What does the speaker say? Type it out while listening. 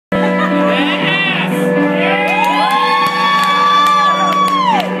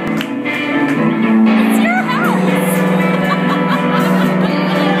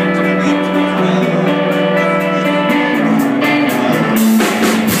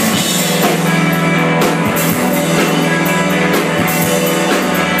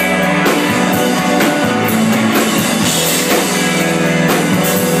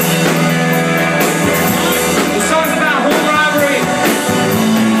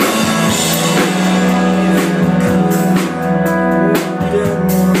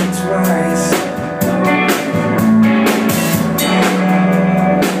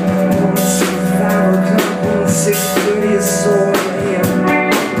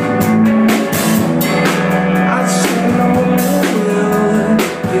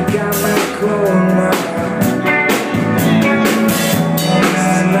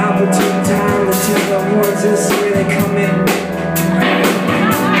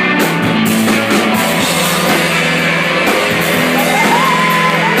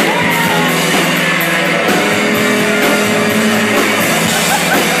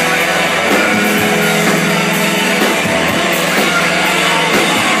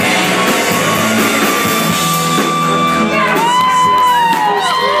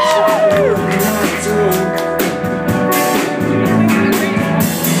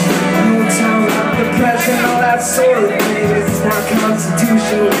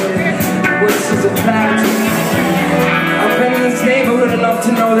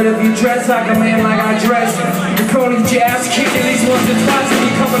that if you dress like a man like I dress, you're going to get your ass kicked at least once or twice when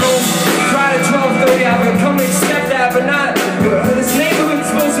you coming home. Right at 12:30, I've been coming to accept that, but not. This neighborhood's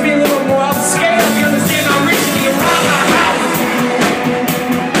supposed to be a little more upscale. If you understand how recently you robbed my house.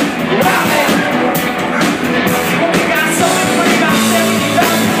 Wow, man. We got something for about $70,000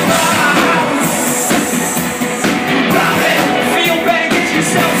 for our house. Wow, man. Feel better, get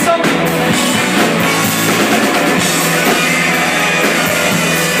yourself something.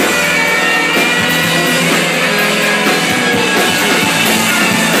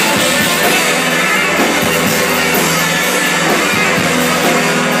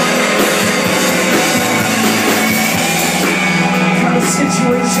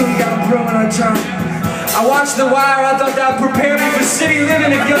 Situation, we got a pro in our time. I watched The Wire, I thought that would prepare me for city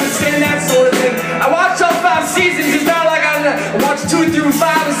living, if you understand that sort of thing. I watched all 5 seasons, it's not like I watched 2 through 5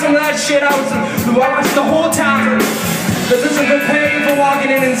 and some of that shit. I watched the whole time. But this is preparing for walking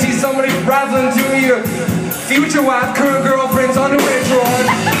in and see somebody rattling to me, your future wife, current girlfriend's underwear drawer.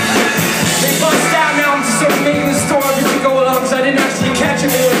 They bust out now, I'm just sort of making the story as we go along, because I didn't actually catch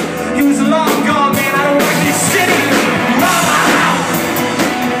him. He was long gone, man. I don't like this city.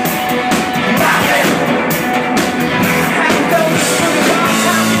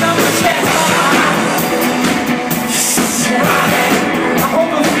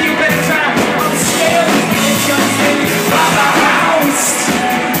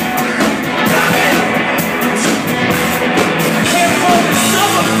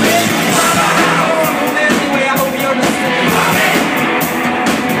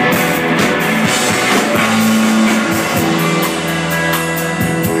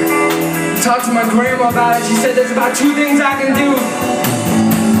 Talked to my grandma about it. She said there's about 2 things I can do.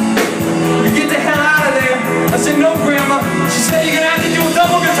 You get the hell out of there. I said, no, Grandma. She said, you're gonna have to do a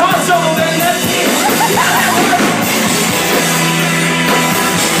double guitar solo then. That's it.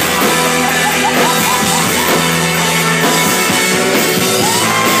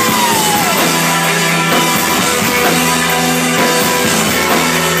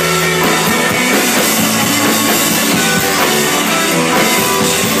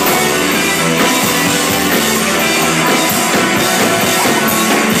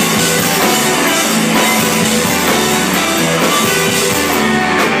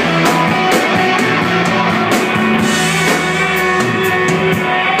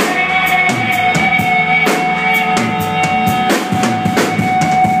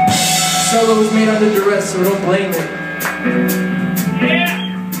 Solo was made under duress, so don't blame it. Yeah.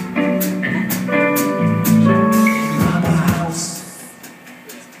 Rob a house.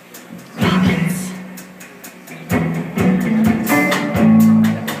 Rob it.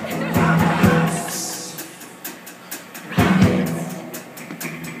 Rob a house. Rob it.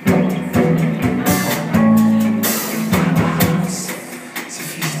 Rob a house. There's a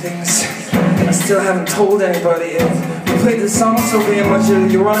few things I still haven't told anybody. We played this song so damn much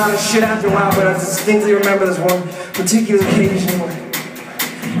you run out of shit after a while, but I distinctly remember this one particular occasion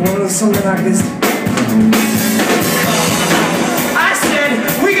where it was something like this.